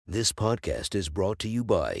This podcast is brought to you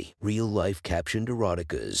by Real Life Captioned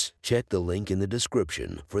Eroticas. Check the link in the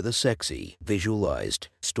description for the sexy, visualized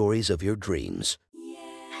stories of your dreams.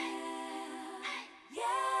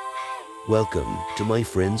 Welcome to my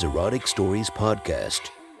friend's Erotic Stories podcast,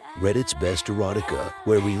 Reddit's Best Erotica,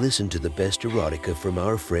 where we listen to the best erotica from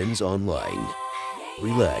our friends online.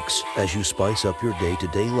 Relax as you spice up your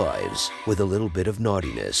day-to-day lives with a little bit of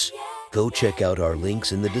naughtiness. Go check out our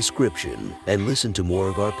links in the description and listen to more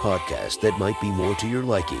of our podcast that might be more to your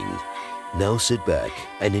liking. Now sit back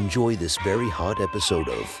and enjoy this very hot episode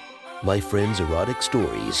of My Friend's Erotic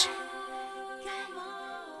Stories.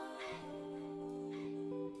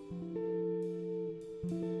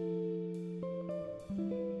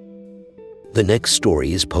 The next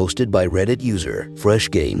story is posted by Reddit user Fresh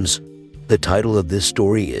Games. The title of this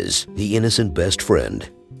story is The Innocent Best Friend.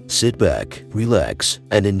 Sit back, relax,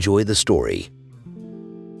 and enjoy the story.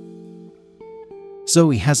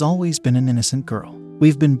 Zoe has always been an innocent girl.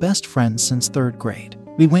 We've been best friends since 3rd grade.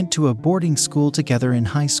 We went to a boarding school together in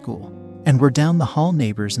high school, and were down the hall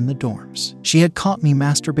neighbors in the dorms. She had caught me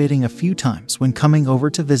masturbating a few times when coming over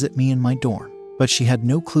to visit me in my dorm, but she had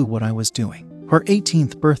no clue what I was doing. Her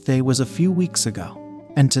 18th birthday was a few weeks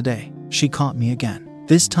ago, and today, she caught me again.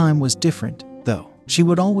 This time was different, though. She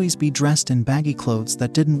would always be dressed in baggy clothes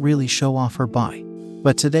that didn't really show off her body.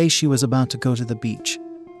 But today she was about to go to the beach.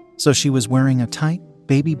 So she was wearing a tight,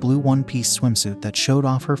 baby blue one-piece swimsuit that showed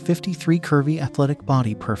off her 53 curvy athletic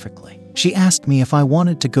body perfectly. She asked me if I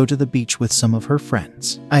wanted to go to the beach with some of her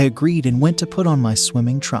friends. I agreed and went to put on my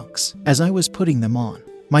swimming trunks. As I was putting them on,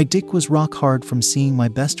 my dick was rock hard from seeing my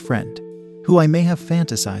best friend, who I may have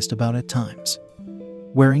fantasized about at times,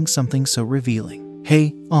 wearing something so revealing.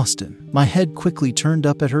 "Hey, Austin." My head quickly turned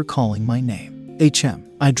up at her calling my name. "HM."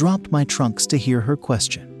 I dropped my trunks to hear her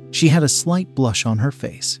question. She had a slight blush on her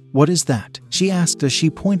face. "What is that?" she asked as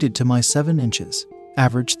she pointed to my 7 inches,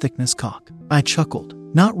 average thickness cock. I chuckled,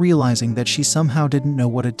 not realizing that she somehow didn't know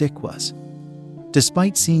what a dick was,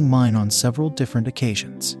 despite seeing mine on several different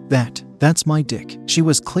occasions. That's my dick." She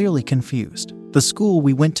was clearly confused. The school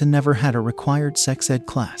we went to never had a required sex ed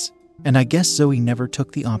class, and I guess Zoe never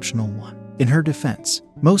took the optional one. In her defense,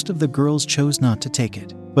 most of the girls chose not to take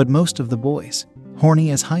it, but most of the boys, horny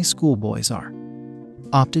as high school boys are,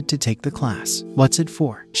 opted to take the class. "What's it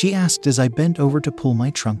for?" she asked as I bent over to pull my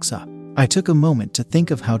trunks up. I took a moment to think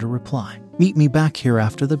of how to reply. "Meet me back here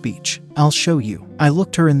after the beach. I'll show you." I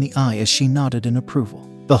looked her in the eye as she nodded in approval.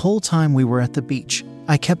 The whole time we were at the beach,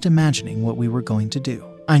 I kept imagining what we were going to do.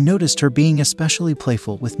 I noticed her being especially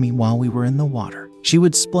playful with me while we were in the water. She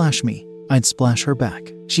would splash me, I'd splash her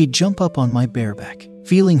back. She'd jump up on my bare back.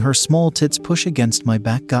 Feeling her small tits push against my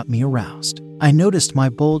back got me aroused. I noticed my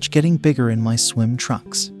bulge getting bigger in my swim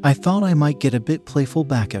trunks. I thought I might get a bit playful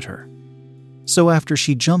back at her. So after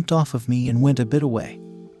she jumped off of me and went a bit away,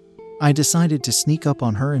 I decided to sneak up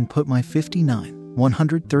on her and put my 59,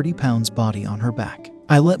 130 pounds body on her back.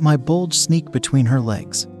 I let my bulge sneak between her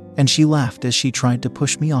legs, and she laughed as she tried to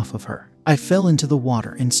push me off of her. I fell into the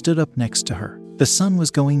water and stood up next to her. The sun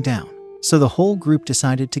was going down, so the whole group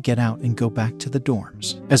decided to get out and go back to the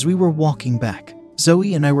dorms. As we were walking back,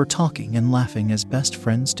 Zoe and I were talking and laughing as best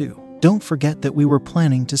friends do. "Don't forget that we were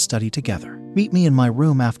planning to study together. Meet me in my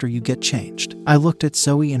room after you get changed." I looked at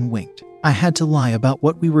Zoe and winked. I had to lie about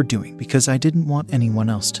what we were doing because I didn't want anyone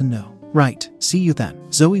else to know. "Right, see you then."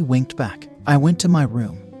 Zoe winked back. I went to my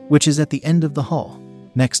room, which is at the end of the hall,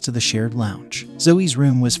 next to the shared lounge. Zoe's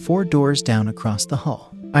room was 4 doors down across the hall.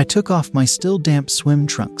 I took off my still damp swim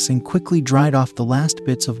trunks and quickly dried off the last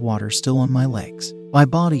bits of water still on my legs. My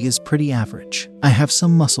body is pretty average. I have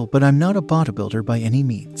some muscle, but I'm not a bodybuilder by any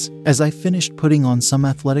means. As I finished putting on some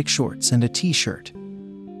athletic shorts and a t-shirt,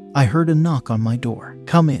 I heard a knock on my door.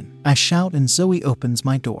 "Come in," I shout, and Zoe opens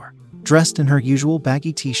my door, dressed in her usual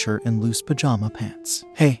baggy t-shirt and loose pajama pants.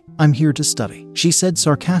 "Hey, I'm here to study," she said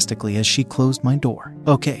sarcastically as she closed my door.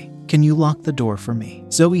 "Okay. Can you lock the door for me?"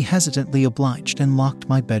 Zoe hesitantly obliged and locked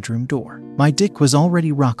my bedroom door. My dick was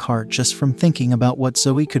already rock hard just from thinking about what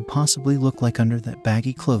Zoe could possibly look like under that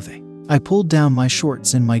baggy clothing. I pulled down my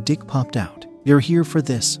shorts and my dick popped out. "You're here for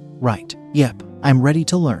this, right?" "Yep, I'm ready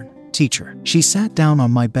to learn, teacher." She sat down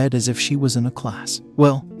on my bed as if she was in a class.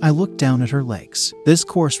 "Well," I looked down at her legs. "This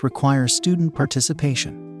course requires student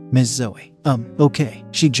participation, Ms. Zoe." Okay."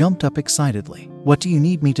 She jumped up excitedly. "What do you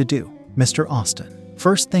need me to do, Mr. Austin?"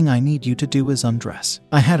 "First thing I need you to do is undress."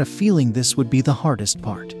 I had a feeling this would be the hardest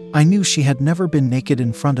part. I knew she had never been naked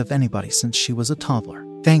in front of anybody since she was a toddler.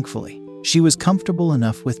 Thankfully, she was comfortable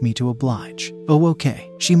enough with me to oblige. "Oh, okay,"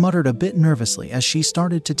 she muttered a bit nervously as she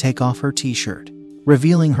started to take off her t-shirt,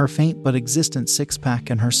 revealing her faint but existent six-pack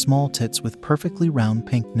and her small tits with perfectly round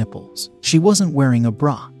pink nipples. She wasn't wearing a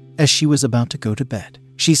bra, as she was about to go to bed.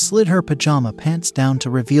 She slid her pajama pants down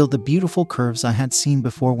to reveal the beautiful curves I had seen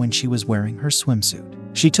before when she was wearing her swimsuit.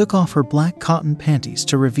 She took off her black cotton panties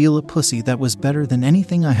to reveal a pussy that was better than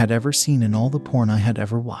anything I had ever seen in all the porn I had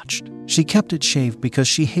ever watched. She kept it shaved because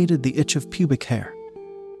she hated the itch of pubic hair,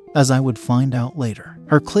 as I would find out later.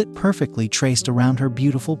 Her clit perfectly traced around her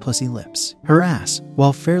beautiful pussy lips. Her ass,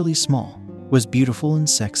 while fairly small, was beautiful and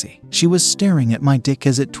sexy. She was staring at my dick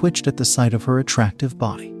as it twitched at the sight of her attractive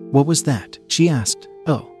body. "What was that?" she asked.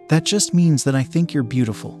 "Oh, that just means that I think you're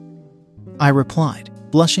beautiful," I replied,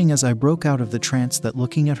 blushing as I broke out of the trance that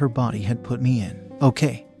looking at her body had put me in.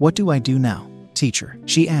 "Okay, what do I do now, teacher?"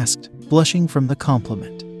 she asked, blushing from the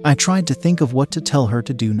compliment. I tried to think of what to tell her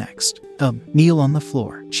to do next. Kneel on the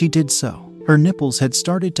floor." She did so. Her nipples had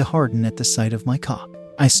started to harden at the sight of my cock.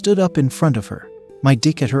 I stood up in front of her, my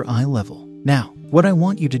dick at her eye level. "Now, what I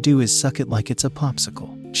want you to do is suck it like it's a popsicle."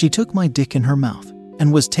 She took my dick in her mouth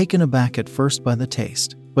and was taken aback at first by the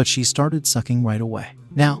taste, but she started sucking right away.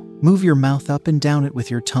 "Now, move your mouth up and down it with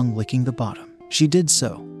your tongue licking the bottom." She did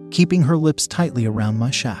so, keeping her lips tightly around my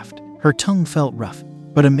shaft. Her tongue felt rough,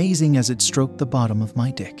 but amazing as it stroked the bottom of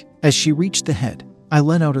my dick. As she reached the head, I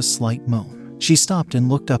let out a slight moan. She stopped and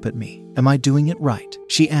looked up at me. "Am I doing it right?"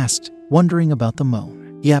 she asked, wondering about the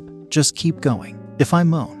moan. "Yep, just keep going. If I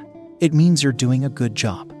moan, it means you're doing a good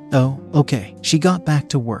job." "Oh, okay." She got back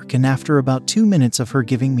to work, and after about 2 minutes of her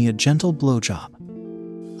giving me a gentle blowjob,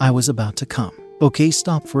 I was about to come. "Okay,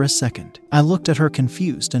 stop for a second." I looked at her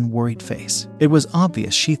confused and worried face. It was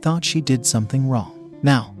obvious she thought she did something wrong.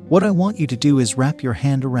 "Now, what I want you to do is wrap your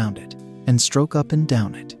hand around it and stroke up and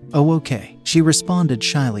down it." "Oh, okay," she responded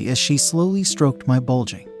shyly as she slowly stroked my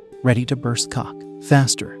bulging, ready to burst cock.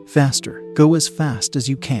 "Faster, faster, go as fast as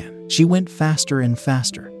you can." She went faster and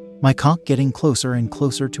faster, my cock getting closer and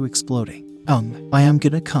closer to exploding. I am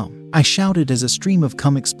gonna come," I shouted as a stream of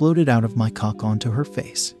cum exploded out of my cock onto her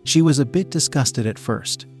face. She was a bit disgusted at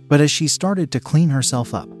first, but as she started to clean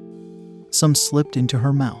herself up, some slipped into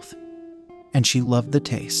her mouth, and she loved the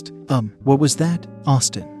taste. What was that,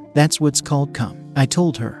 Austin?" "That's what's called cum," I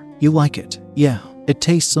told her. "You like it?" "Yeah, it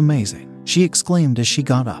tastes amazing," she exclaimed as she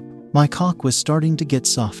got up. My cock was starting to get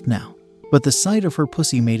soft now, but the sight of her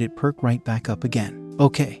pussy made it perk right back up again.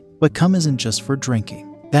 "Okay, but cum isn't just for drinking.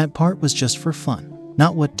 That part was just for fun,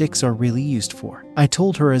 not what dicks are really used for," I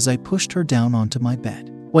told her as I pushed her down onto my bed.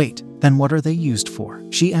 "Wait, then what are they used for?"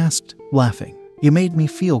 she asked, laughing. "You made me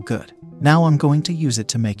feel good. Now I'm going to use it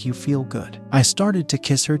to make you feel good." I started to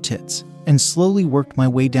kiss her tits and slowly worked my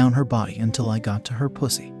way down her body until I got to her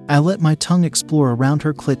pussy. I let my tongue explore around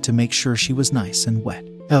her clit to make sure she was nice and wet.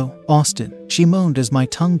 "Oh, Austin," she moaned as my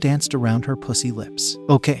tongue danced around her pussy lips.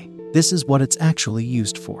 "Okay, this is what it's actually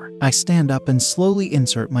used for." I stand up and slowly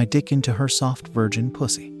insert my dick into her soft virgin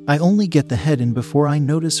pussy. I only get the head in before I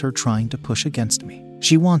notice her trying to push against me.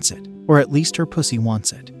 She wants it, or at least her pussy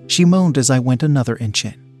wants it. She moaned as I went another inch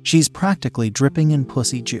in. She's practically dripping in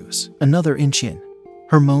pussy juice. Another inch in.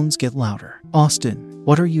 Her moans get louder. "Austin,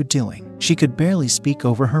 what are you doing?" She could barely speak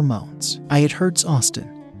over her moans. "It hurts, Austin,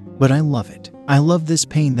 but I love it. I love this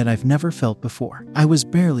pain that I've never felt before." I was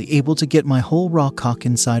barely able to get my whole raw cock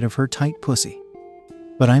inside of her tight pussy,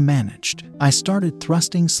 but I managed. I started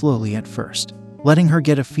thrusting slowly at first, letting her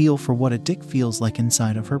get a feel for what a dick feels like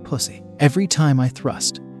inside of her pussy. Every time I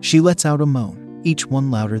thrust, she lets out a moan, each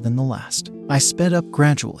one louder than the last. I sped up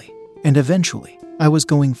gradually, and eventually, I was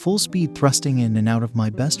going full speed thrusting in and out of my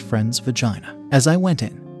best friend's vagina. As I went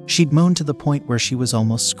in, she'd moan to the point where she was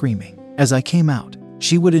almost screaming. As I came out,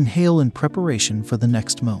 she would inhale in preparation for the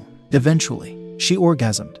next moan. Eventually, she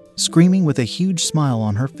orgasmed, screaming with a huge smile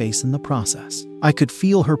on her face in the process. I could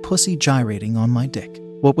feel her pussy gyrating on my dick.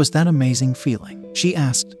 "What was that amazing feeling?" she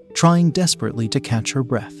asked, trying desperately to catch her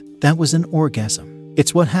breath. "That was an orgasm.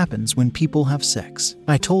 It's what happens when people have sex,"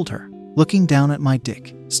 I told her, looking down at my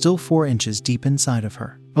dick, still 4 inches deep inside of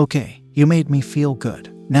her. "Okay, you made me feel good.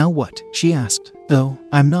 Now what?" she asked. "Oh,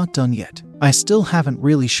 I'm not done yet. I still haven't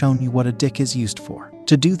really shown you what a dick is used for.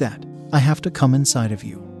 To do that, I have to come inside of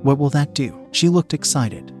you." "What will that do?" She looked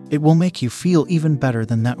excited. "It will make you feel even better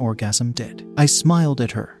than that orgasm did." I smiled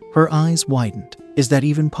at her. Her eyes widened. "Is that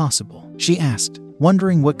even possible?" she asked,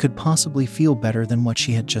 wondering what could possibly feel better than what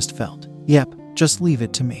she had just felt. "Yep, just leave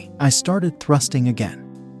it to me." I started thrusting again,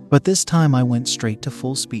 but this time I went straight to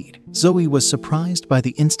full speed. Zoe was surprised by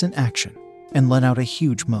the instant action and let out a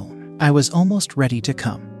huge moan. I was almost ready to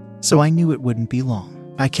come, so I knew it wouldn't be long.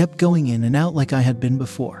 I kept going in and out like I had been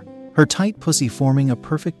before, her tight pussy forming a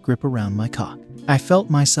perfect grip around my cock. I felt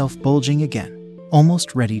myself bulging again,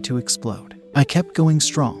 almost ready to explode. I kept going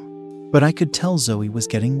strong, but I could tell Zoe was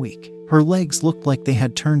getting weak. Her legs looked like they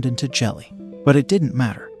had turned into jelly, but it didn't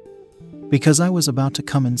matter, because I was about to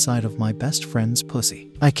come inside of my best friend's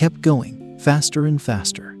pussy. I kept going, faster and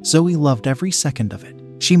faster. Zoe loved every second of it.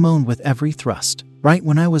 She moaned with every thrust. Right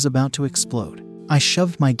when I was about to explode, I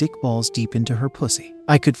shoved my dick balls deep into her pussy.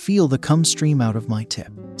 I could feel the cum stream out of my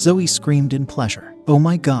tip. Zoe screamed in pleasure. "Oh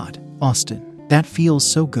my God, Austin, that feels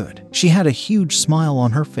so good." She had a huge smile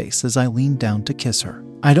on her face as I leaned down to kiss her.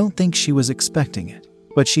 I don't think she was expecting it,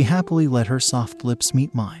 but she happily let her soft lips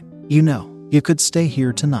meet mine. "You know, you could stay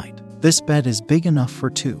here tonight. This bed is big enough for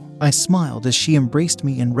two." I smiled as she embraced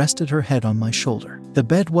me and rested her head on my shoulder. The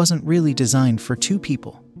bed wasn't really designed for two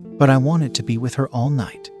people, but I wanted to be with her all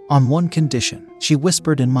night. "On one condition," she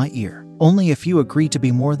whispered in my ear. "Only if you agree to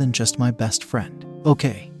be more than just my best friend."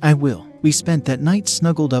 "Okay, I will." We spent that night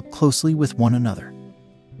snuggled up closely with one another.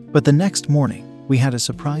 But the next morning, we had a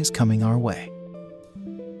surprise coming our way.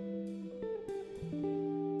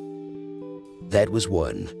 That was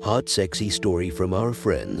one hot, sexy story from our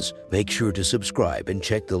friends. Make sure to subscribe and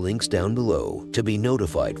check the links down below to be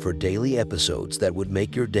notified for daily episodes that would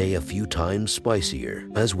make your day a few times spicier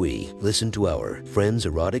as we listen to our friends'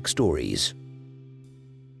 erotic stories.